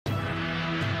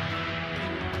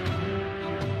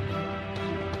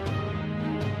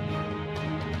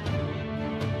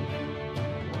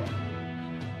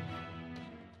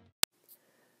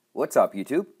What's up,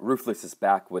 YouTube? Ruthless is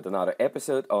back with another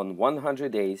episode on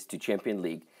 100 Days to Champion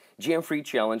League GM Free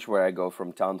Challenge, where I go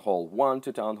from Town Hall 1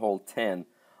 to Town Hall 10.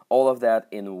 All of that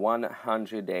in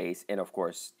 100 days, and of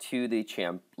course, to the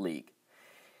Champ League.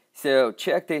 So,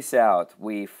 check this out.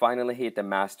 We finally hit the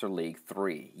Master League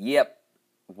 3. Yep,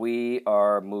 we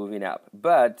are moving up.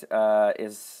 But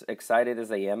as excited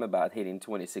as I am about hitting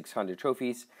 2,600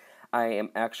 trophies, I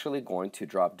am actually going to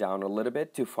drop down a little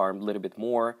bit to farm a little bit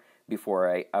more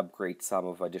before I upgrade some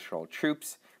of additional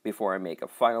troops, before I make a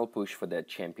final push for the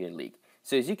Champion League.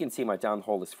 So as you can see, my Town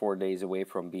Hall is 4 days away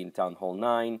from being Town Hall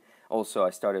 9. Also,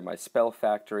 I started my Spell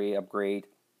Factory upgrade.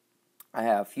 I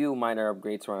have a few minor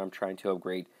upgrades where I'm trying to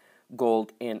upgrade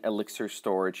gold and elixir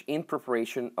storage in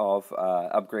preparation of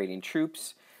upgrading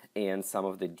troops and some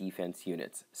of the defense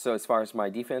units. So as far as my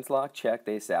defense log, check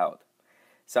this out.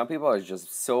 Some people are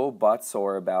just so butt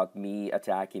sore about me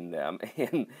attacking them,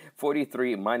 and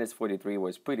minus 43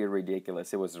 was pretty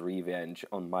ridiculous. It was revenge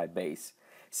on my base.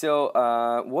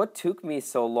 So what took me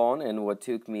so long, and what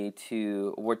took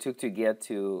to get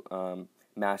to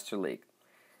Master League?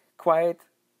 Quite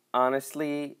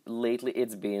honestly, lately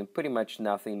it's been pretty much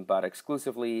nothing but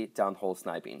exclusively Town Hall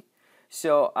sniping.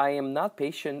 So I am not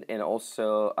patient, and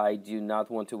also I do not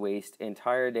want to waste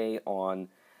entire day on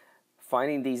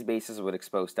finding these bases with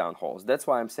exposed Town Halls. That's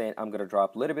why I'm saying I'm going to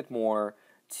drop a little bit more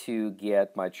to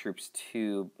get my troops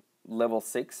to level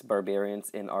 6 Barbarians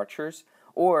and Archers,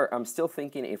 or I'm still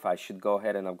thinking if I should go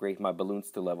ahead and upgrade my balloons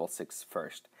to level 6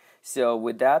 first. So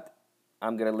with that,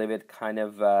 I'm going to leave it kind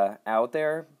of out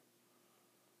there,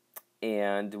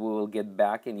 and we will get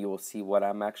back and you will see what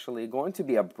I'm actually going to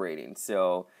be upgrading.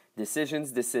 So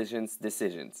decisions.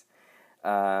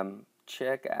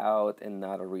 Check out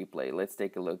another replay. Let's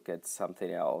take a look at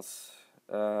something else.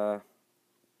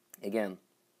 Again,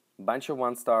 bunch of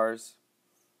 1 stars,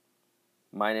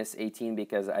 minus 18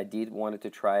 because I did wanted to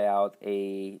try out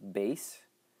a base.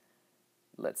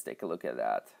 Let's take a look at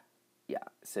that. Yeah,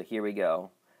 so here we go.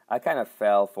 I kind of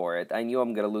fell for it. I knew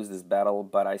I'm gonna lose this battle,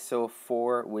 but I saw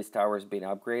 4 Wiz Towers being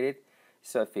upgraded,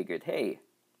 so I figured, hey,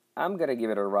 I'm gonna give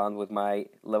it a run with my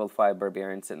level 5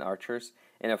 Barbarians and Archers.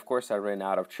 And of course I ran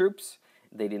out of troops.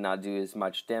 They did not do as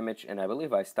much damage, and I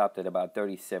believe I stopped at about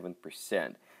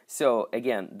 37%. So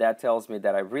again, that tells me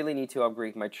that I really need to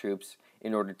upgrade my troops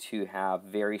in order to have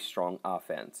very strong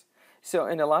offense. So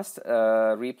in the last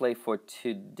replay for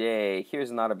today,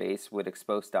 here's another base with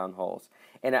exposed Town Halls.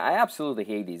 And I absolutely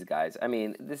hate these guys. I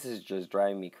mean, this is just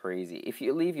driving me crazy. If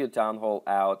you leave your Town Hall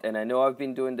out, and I know I've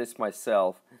been doing this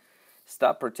myself,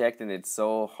 stop protecting it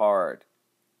so hard.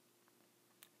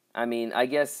 I mean, I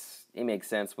guess it makes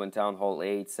sense when Town Hall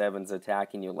 8, 7's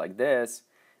attacking you like this.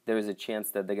 There is a chance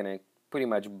that they're going to pretty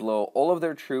much blow all of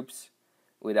their troops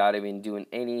without even doing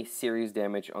any serious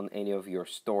damage on any of your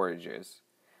storages.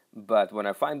 But when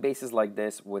I find bases like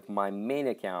this with my main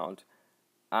account,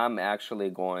 I'm actually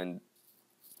going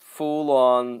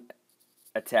full-on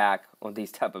attack on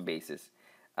these type of bases.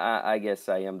 I guess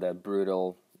I am the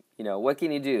brutal, what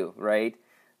can you do, right?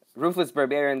 Ruthless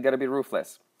Barbarian gotta be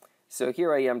ruthless. So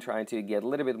here I am trying to get a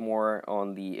little bit more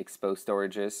on the exposed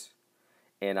storages,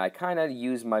 and I kind of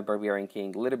use my Barbarian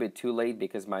King a little bit too late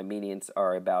because my minions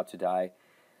are about to die.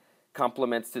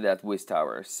 Compliments to that Wiz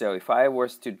Tower. So if I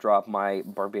was to drop my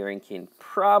Barbarian King,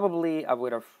 probably I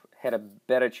would have had a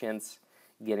better chance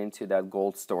getting to that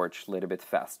gold storage a little bit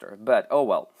faster. But oh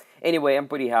well. Anyway, I'm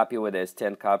pretty happy with this.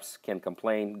 10 cups, can't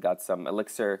complain. Got some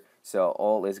elixir, so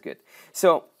all is good.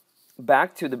 So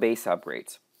back to the base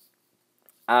upgrades.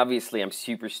 Obviously, I'm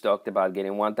super stoked about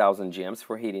getting 1,000 gems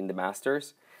for hitting the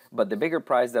Masters, but the bigger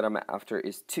prize that I'm after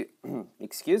is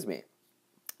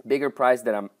Bigger prize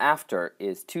that I'm after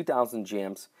is 2,000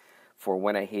 gems for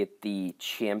when I hit the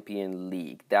Champion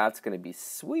League. That's gonna be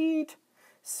sweet.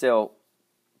 So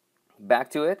back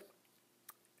to it.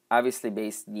 Obviously,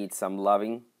 base needs some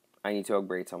loving. I need to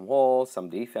upgrade some walls, some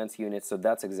defense units. So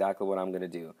that's exactly what I'm gonna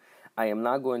do. I am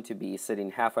not going to be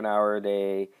sitting half an hour a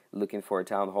day looking for a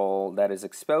Town Hall that is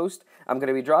exposed. I'm going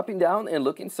to be dropping down and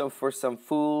looking for some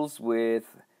fools with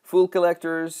full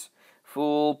collectors,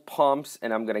 full pumps,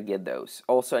 and I'm going to get those.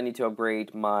 Also, I need to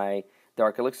upgrade my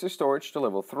Dark Elixir storage to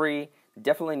level 3.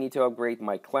 Definitely need to upgrade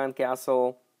my Clan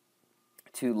Castle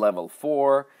to level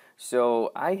 4.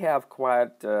 So I have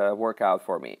quite a workout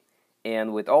for me.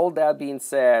 And with all that being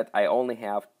said, I only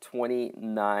have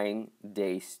 29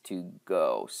 days to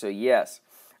go. So yes,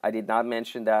 I did not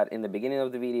mention that in the beginning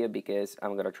of the video because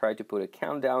I'm going to try to put a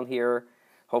countdown here.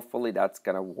 Hopefully that's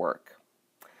going to work.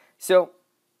 So,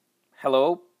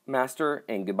 hello, Master,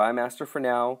 and goodbye, Master, for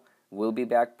now. We'll be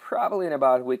back probably in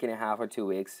about a week and a half or 2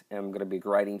 weeks, and I'm going to be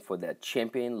grinding for that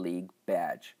Champion League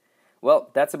badge.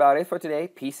 Well, that's about it for today.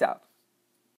 Peace out.